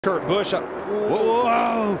Kurt Busch.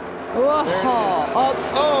 Whoa.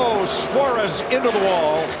 Oh, Suarez into the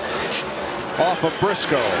wall off of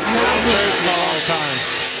Briscoe.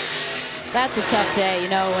 That's a tough day, you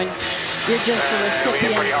know, when you're just a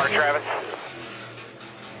recipient.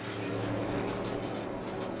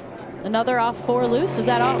 Another off four loose. Was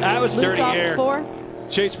that all? That was loose dirty off air. Four?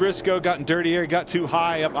 Chase Briscoe got in dirty air, got too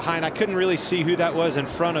high up behind. I couldn't really see who that was in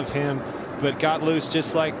front of him, but got loose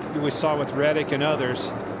just like we saw with Reddick and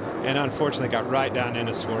others. And unfortunately got right down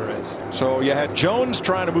into Suarez. So you had Jones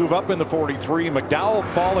trying to move up in the 43, McDowell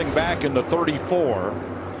falling back in the 34,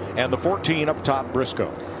 and the 14 up top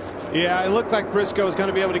Briscoe. Yeah, it looked like Briscoe was going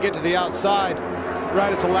to be able to get to the outside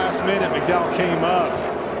right at the last minute. McDowell came up,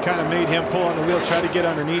 kind of made him pull on the wheel, try to get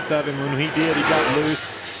underneath of him. When he did, he got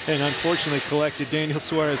loose and unfortunately collected Daniel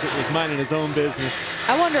Suarez that was minding his own business.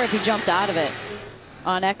 I wonder if he jumped out of it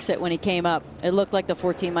on exit when he came up. It looked like the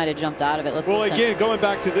 14 might have jumped out of it. Well, again, going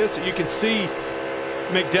back to this, you can see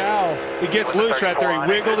McDowell, he gets loose right there. He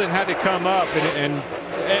wiggled and had to come up, and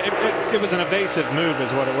it was an evasive move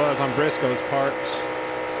is what it was on Briscoe's part.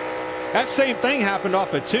 That same thing happened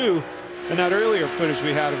off of 2 in that earlier footage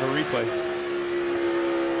we had of a replay.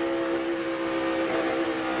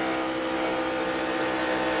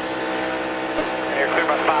 You're clear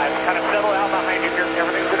by 5. Kind of settle out behind you.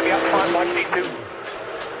 Everything's going to be up front. Watch these 2.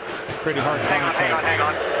 Pretty hard. Hang on.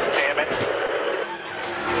 Damn it.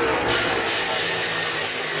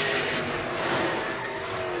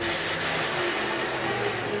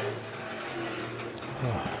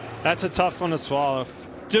 That's a tough one to swallow.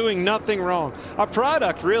 Doing nothing wrong. A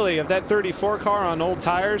product, really, of that 34 car on old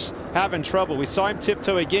tires having trouble. We saw him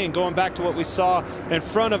tiptoe again, going back to what we saw in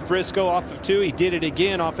front of Briscoe off of 2. He did it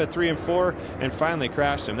again off of 3 and 4 and finally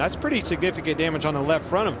crashed him. That's pretty significant damage on the left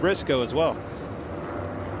front of Briscoe as well.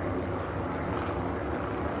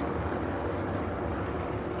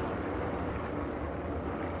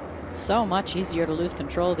 So much easier to lose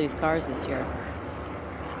control of these cars this year.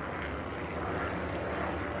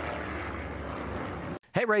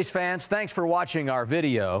 Hey race fans, thanks for watching our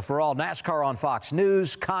video. For all NASCAR on Fox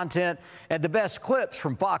news, content, and the best clips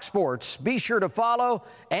from Fox Sports, be sure to follow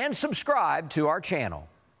and subscribe to our channel.